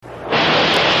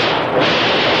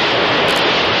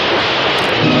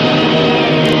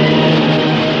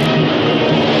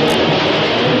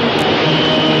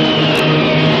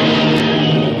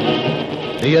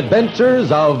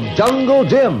Adventures of Jungle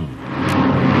Jim.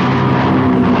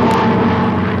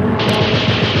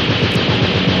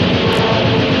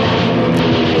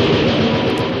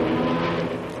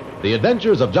 The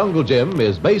Adventures of Jungle Jim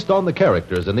is based on the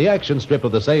characters in the action strip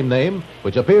of the same name,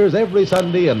 which appears every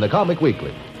Sunday in the Comic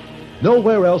Weekly.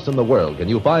 Nowhere else in the world can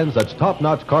you find such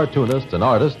top-notch cartoonists and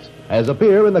artists as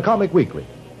appear in the Comic Weekly.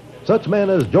 Such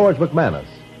men as George McManus,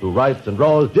 who writes and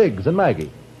draws Jiggs and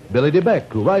Maggie, Billy DeBeck,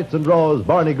 who writes and draws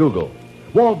Barney Google,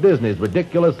 Walt Disney's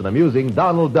ridiculous and amusing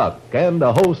Donald Duck, and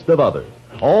a host of others,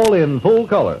 all in full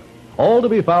color, all to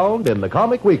be found in the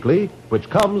Comic Weekly, which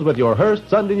comes with your Hearst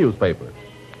Sunday newspaper.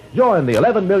 Join the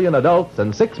 11 million adults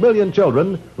and 6 million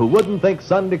children who wouldn't think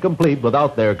Sunday complete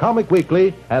without their Comic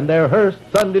Weekly and their Hearst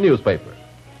Sunday newspaper.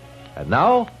 And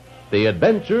now, The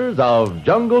Adventures of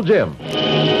Jungle Jim.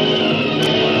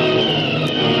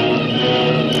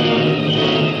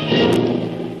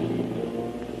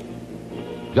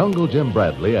 Jungle Jim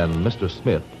Bradley and Mr.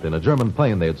 Smith, in a German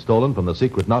plane they had stolen from the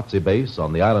secret Nazi base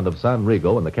on the island of San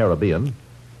Rigo in the Caribbean,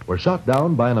 were shot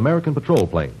down by an American patrol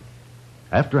plane.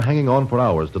 After hanging on for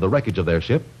hours to the wreckage of their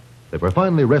ship, they were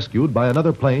finally rescued by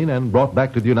another plane and brought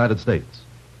back to the United States.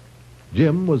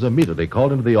 Jim was immediately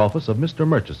called into the office of Mr.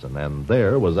 Murchison, and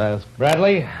there was asked,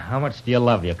 Bradley, how much do you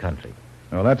love your country?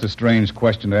 Well, that's a strange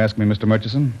question to ask me, Mr.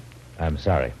 Murchison. I'm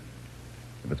sorry.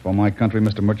 If it's for my country,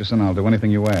 Mr. Murchison, I'll do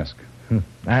anything you ask.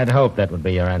 I'd hoped that would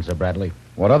be your answer, Bradley.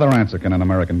 What other answer can an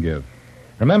American give?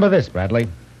 Remember this, Bradley.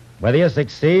 Whether you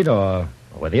succeed or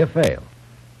whether you fail,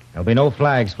 there'll be no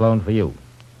flags flown for you.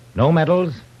 No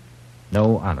medals,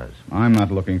 no honors. I'm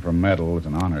not looking for medals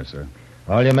and honors, sir.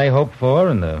 All you may hope for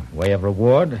in the way of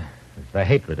reward is the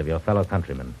hatred of your fellow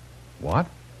countrymen. What?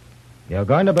 You're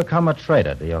going to become a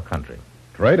traitor to your country.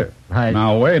 Traitor?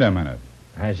 Now, wait a minute.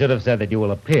 I should have said that you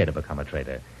will appear to become a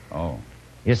traitor. Oh.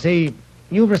 You see,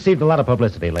 you've received a lot of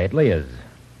publicity lately as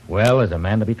well as a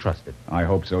man to be trusted. I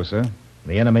hope so, sir.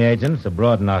 The enemy agents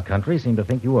abroad in our country seem to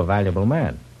think you a valuable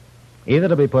man, either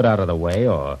to be put out of the way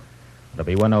or to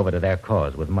be won over to their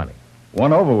cause with money.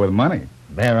 Won over with money?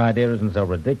 Their idea isn't so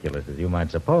ridiculous as you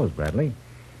might suppose, Bradley.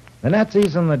 The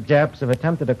Nazis and the Japs have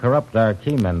attempted to corrupt our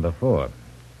key men before.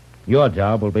 Your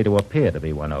job will be to appear to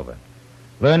be won over.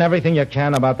 Learn everything you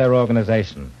can about their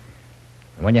organization.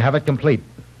 And when you have it complete,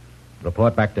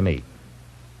 report back to me.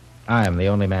 I am the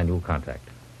only man you'll contact.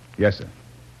 Yes, sir.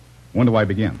 When do I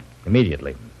begin?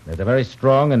 Immediately. There's a very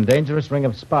strong and dangerous ring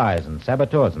of spies and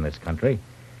saboteurs in this country.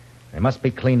 They must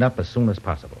be cleaned up as soon as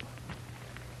possible.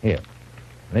 Here.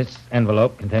 This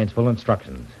envelope contains full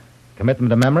instructions. Commit them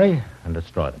to memory and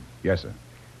destroy them. Yes, sir.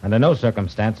 Under no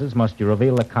circumstances must you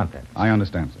reveal the contents. I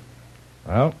understand, sir.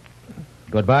 Well,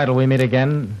 goodbye till we meet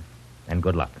again, and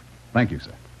good luck. Thank you,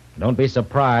 sir. Don't be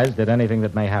surprised at anything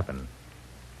that may happen.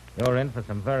 You're in for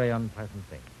some very unpleasant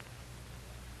things.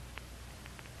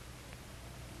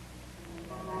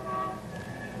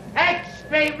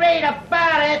 Extra, read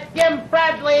about it. Jim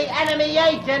Bradley, enemy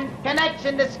agent.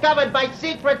 Connection discovered by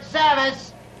Secret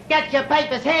Service. Get your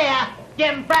papers here.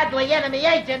 Jim Bradley, enemy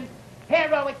agent.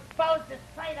 Hero exposed as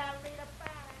traitor. Read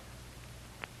about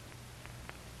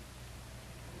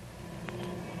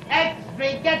it.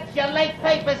 Extra, get your late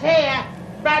papers here.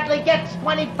 Bradley gets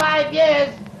 25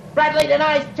 years. Bradley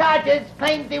denies charges,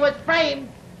 claims he was framed.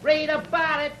 Read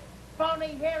about it. Phony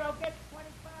hero gets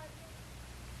 25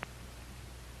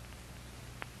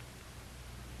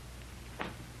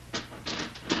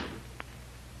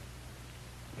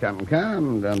 years.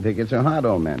 Come. Don't take it so hard,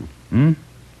 old man. Hmm?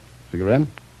 Cigarette?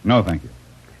 No, thank you.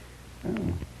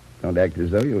 Oh. Don't act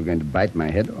as though you were going to bite my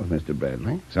head off, Mr.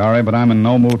 Bradley. Sorry, but I'm in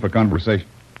no mood for conversation.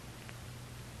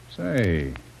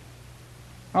 Say,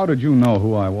 how did you know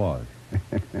who I was?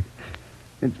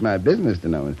 It's my business to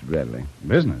know, Mr. Bradley.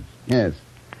 Business? Yes.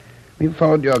 We've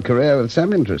followed your career with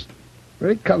some interest.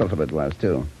 Very colorful it was,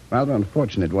 too. Rather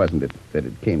unfortunate, wasn't it, that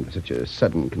it came to such a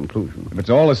sudden conclusion? If it's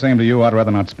all the same to you, I'd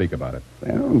rather not speak about it.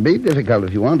 Well, be difficult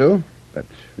if you want to. But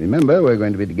remember, we're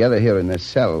going to be together here in this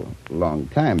cell a long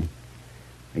time.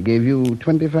 I gave you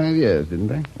 25 years,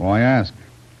 didn't I? Why ask?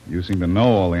 You seem to know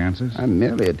all the answers. I'm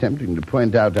merely attempting to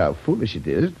point out how foolish it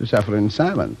is to suffer in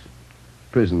silence.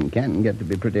 Prison can get to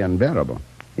be pretty unbearable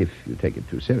if you take it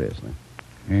too seriously.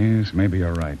 Yes, maybe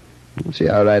you're right. You'll see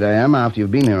how right I am after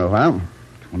you've been here a while.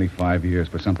 25 years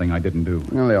for something I didn't do.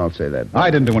 Well, they all say that.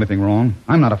 I didn't do anything wrong.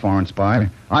 I'm not a foreign spy.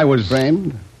 I was...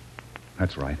 Framed?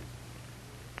 That's right.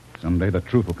 Someday the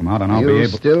truth will come out and I'll be You'll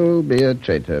able... still be a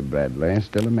traitor, Bradley.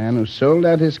 Still a man who sold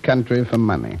out his country for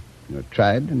money. You're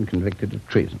tried and convicted of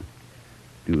treason.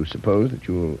 Do you suppose that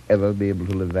you'll ever be able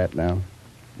to live that down?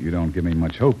 You don't give me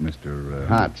much hope, Mr.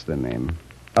 Hart's the name.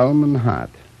 Ullman Hart.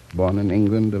 born in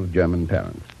England of German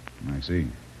parents. I see.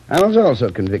 I was also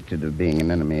convicted of being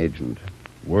an enemy agent.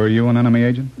 Were you an enemy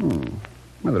agent?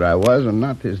 Whether I was or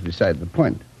not is beside the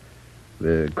point.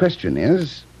 The question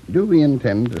is, do we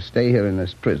intend to stay here in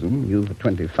this prison, you for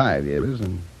 25 years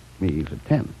and me for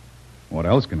 10? What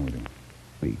else can we do?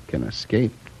 We can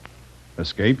escape.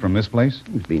 Escape from this place?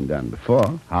 It's been done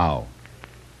before. How?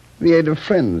 The aid of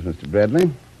friends, Mr.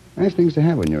 Bradley. Nice things to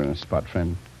have when you're in a spot,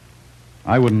 friend.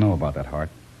 I wouldn't know about that, Hart.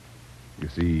 You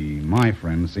see, my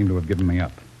friends seem to have given me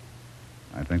up.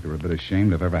 I think they're a bit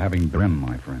ashamed of ever having been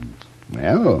my friends.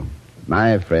 Well,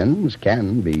 my friends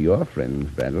can be your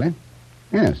friends, Bradley.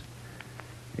 Yes.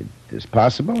 It is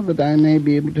possible that I may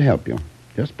be able to help you.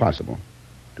 Just possible.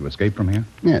 To escape from here?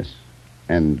 Yes.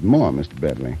 And more, Mr.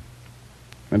 Bradley.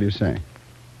 What do you say?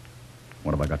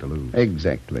 What have I got to lose?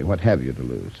 Exactly. What have you to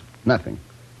lose? Nothing.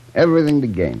 Everything to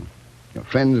gain. Your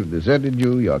friends have deserted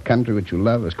you. Your country, which you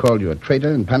love, has called you a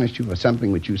traitor and punished you for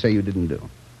something which you say you didn't do.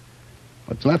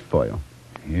 What's left for you?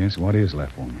 Yes, what is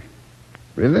left for me?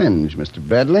 Revenge, Mr.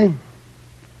 Bradley.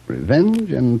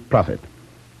 Revenge and profit.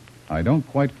 I don't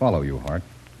quite follow you, Hart.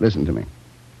 Listen to me.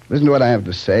 Listen to what I have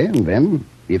to say, and then,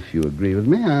 if you agree with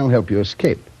me, I'll help you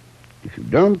escape. If you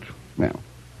don't, well,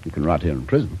 you can rot here in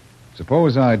prison.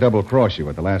 Suppose I double-cross you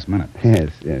at the last minute.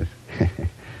 Yes.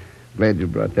 Glad you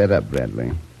brought that up,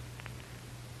 Bradley.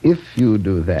 If you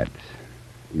do that,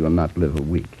 you'll not live a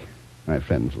week. My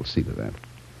friends will see to that.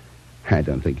 I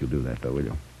don't think you'll do that, though, will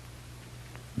you?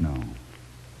 No.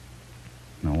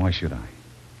 No, why should I?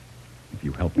 If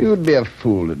you help me. You'd be a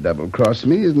fool to double-cross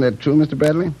me. Isn't that true, Mr.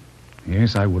 Bradley?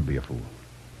 Yes, I would be a fool.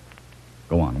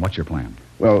 Go on. What's your plan?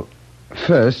 Well,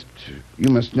 first, you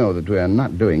must know that we are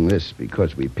not doing this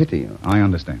because we pity you. I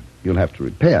understand. You'll have to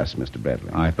repay us, Mr.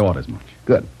 Bradley. I thought as much.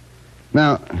 Good.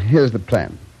 Now, here's the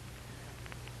plan.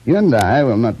 You and I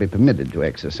will not be permitted to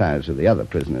exercise with the other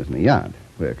prisoners in the yard.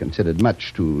 We're considered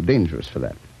much too dangerous for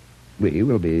that. We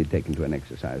will be taken to an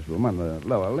exercise room on the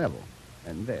lower level.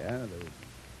 And there...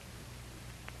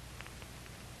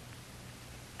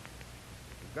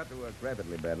 We've got to work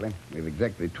rapidly, Bradley. We've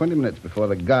exactly 20 minutes before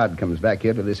the guard comes back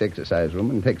here to this exercise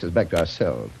room and takes us back to our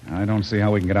cells. I don't see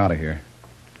how we can get out of here.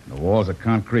 The walls are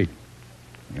concrete.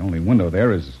 The only window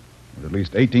there is at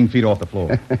least 18 feet off the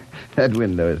floor. That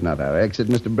window is not our exit,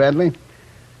 Mr. Bradley.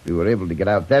 If we were able to get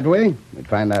out that way, we'd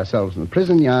find ourselves in the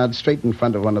prison yard straight in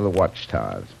front of one of the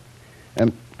watchtowers.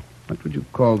 What would you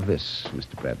call this,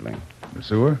 Mr. Bradley? The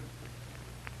sewer?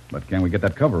 But can we get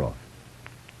that cover off?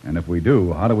 And if we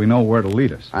do, how do we know where it'll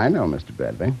lead us? I know, Mr.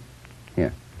 Bradley.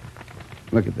 Here.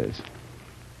 Look at this.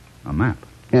 A map?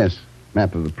 Yes,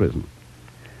 map of the prison.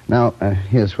 Now,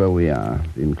 here's where we are,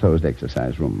 the enclosed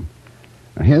exercise room.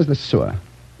 Now, here's the sewer.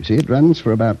 You see, it runs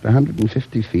for about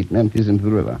 150 feet and empties into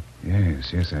the river.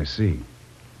 Yes, I see.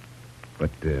 But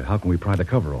how can we pry the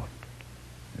cover off?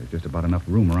 There's just about enough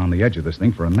room around the edge of this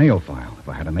thing for a nail file. If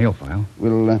I had a nail file.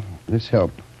 Will this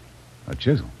help? A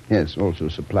chisel? Yes, also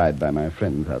supplied by my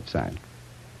friends outside.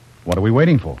 What are we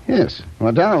waiting for? Yes,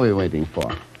 what are we waiting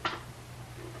for?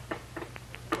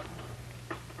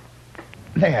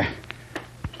 There.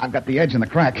 I've got the edge in the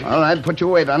crack. All right, put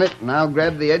your weight on it, and I'll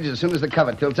grab the edge as soon as the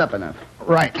cover tilts up enough.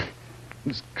 Right.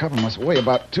 This cover must weigh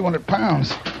about 200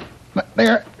 pounds.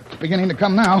 There. It's beginning to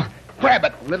come now. Grab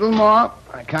it. A little more.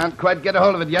 I can't quite get a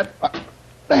hold of it yet.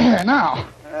 There, now.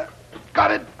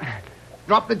 Got it.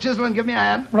 Drop the chisel and give me a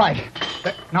hand. Right.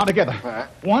 Now together.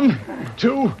 1,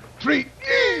 2, 3.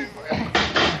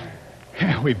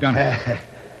 Yeah, we've done it.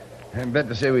 I'm glad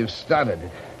to say we've started.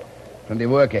 Plenty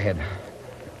of work ahead.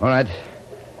 All right.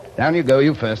 Down you go,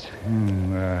 you first.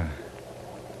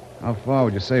 How far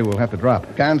would you say we'll have to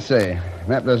drop? Can't say.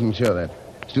 Map doesn't show that.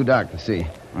 It's too dark to see.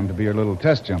 I'm to be your little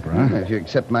test jumper, huh? If you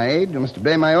accept my aid, you must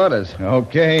obey my orders.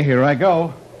 Okay, here I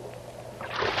go.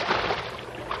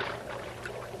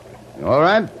 You all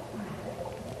right?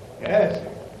 Yes.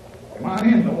 Come on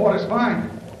in. The water's fine.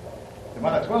 It's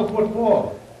about a 12-foot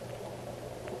fall.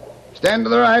 Stand to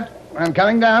the right. I'm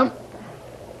coming down.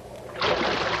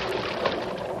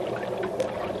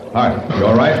 All right. You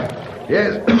all right?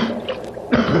 Yes.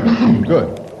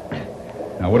 Good.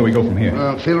 Now, where do we go from here?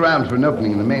 Feel around for an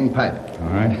opening in the main pipe. All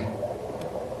right.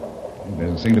 There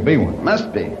doesn't seem to be one.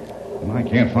 Must be. Well, I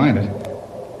can't find it.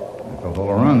 I felt all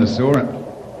around the sewer.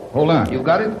 Hold on. You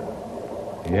got it?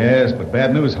 Yes, but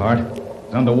bad news, Hart.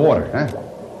 It's underwater. Huh?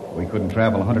 We couldn't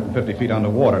travel 150 feet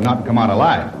underwater, not and come out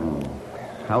alive.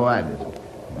 How wide is it?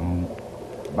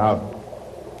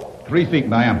 About 3 feet in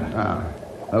diameter.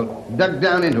 Well, duck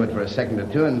down into it for a second or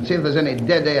two and see if there's any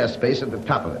dead air space at the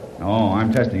top of it. Oh,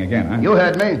 I'm testing again, huh? You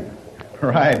heard me.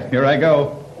 Right. Here I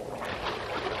go.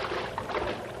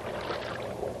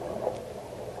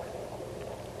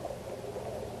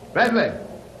 Bradley!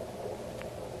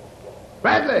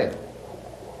 Bradley!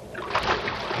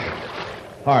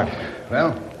 Hard.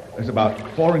 Well? There's about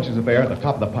 4 inches of air at the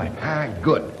top of the pipe. Ah,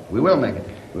 good. We will make it.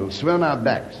 We'll swim our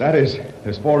backs. That is,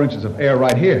 there's 4 inches of air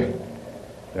right here.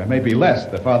 There may be less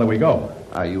the farther we go.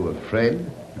 Are you afraid?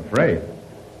 Afraid?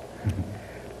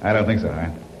 I don't think so,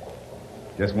 Hart.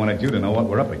 Just wanted you to know what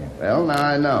we're up against. Well, now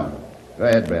I know. Go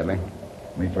ahead, Bradley.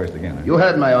 Me first again, huh? You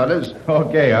heard my orders.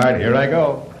 Okay, Hart, here I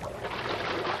go.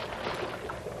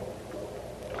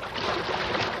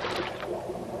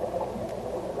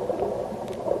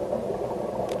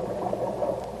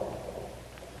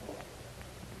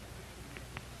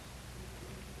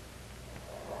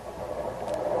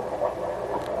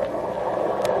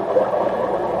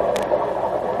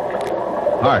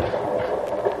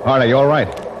 Hart, are you all right?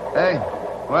 Hey,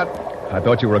 what? I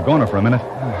thought you were a goner for a minute.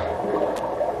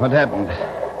 What happened?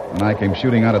 When I came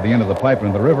shooting out at the end of the pipe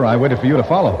into the river, I waited for you to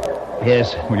follow.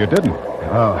 Yes. Well, you didn't.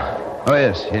 Oh,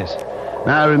 yes.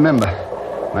 Now I remember.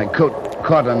 My coat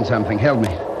caught on something, held me.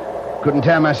 Couldn't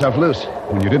tear myself loose.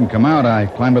 When you didn't come out, I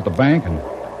climbed up the bank and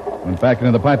went back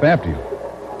into the pipe after you.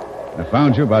 I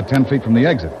found you about 10 feet from the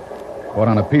exit, caught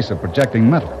on a piece of projecting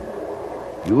metal.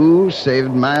 You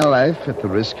saved my life at the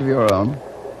risk of your own.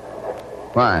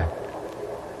 Why?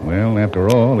 Well, after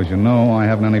all, as you know, I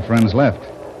haven't any friends left.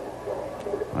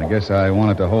 I guess I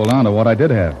wanted to hold on to what I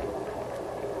did have.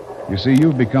 You see,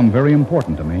 you've become very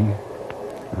important to me.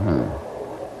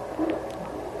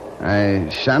 I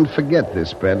shan't forget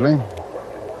this, Bradley.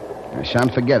 I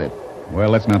shan't forget it. Well,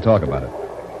 let's not talk about it.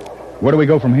 Where do we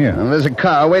go from here? Well, there's a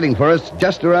car waiting for us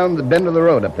just around the bend of the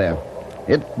road up there.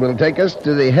 It will take us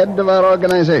to the head of our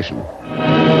organization.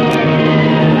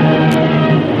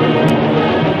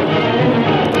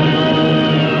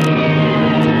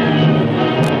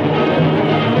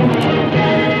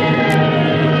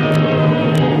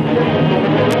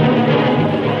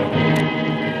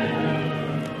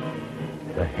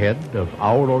 The head of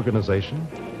our organization?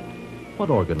 What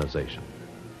organization?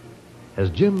 Has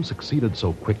Jim succeeded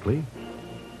so quickly?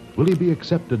 Will he be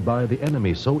accepted by the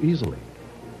enemy so easily?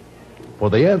 For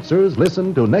the answers,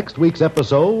 listen to next week's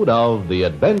episode of The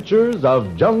Adventures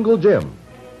of Jungle Jim.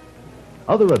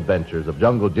 Other adventures of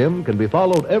Jungle Jim can be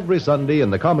followed every Sunday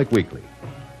in the Comic Weekly.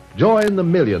 Join the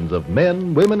millions of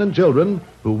men, women, and children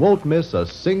who won't miss a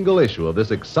single issue of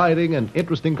this exciting and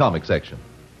interesting comic section.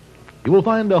 You will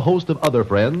find a host of other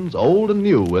friends, old and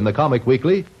new, in the Comic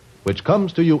Weekly, which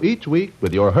comes to you each week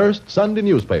with your Hearst Sunday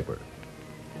newspaper.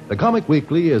 The Comic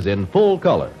Weekly is in full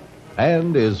color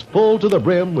and is full to the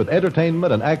brim with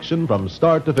entertainment and action from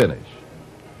start to finish.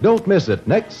 Don't miss it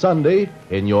next Sunday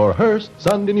in your Hearst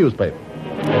Sunday newspaper.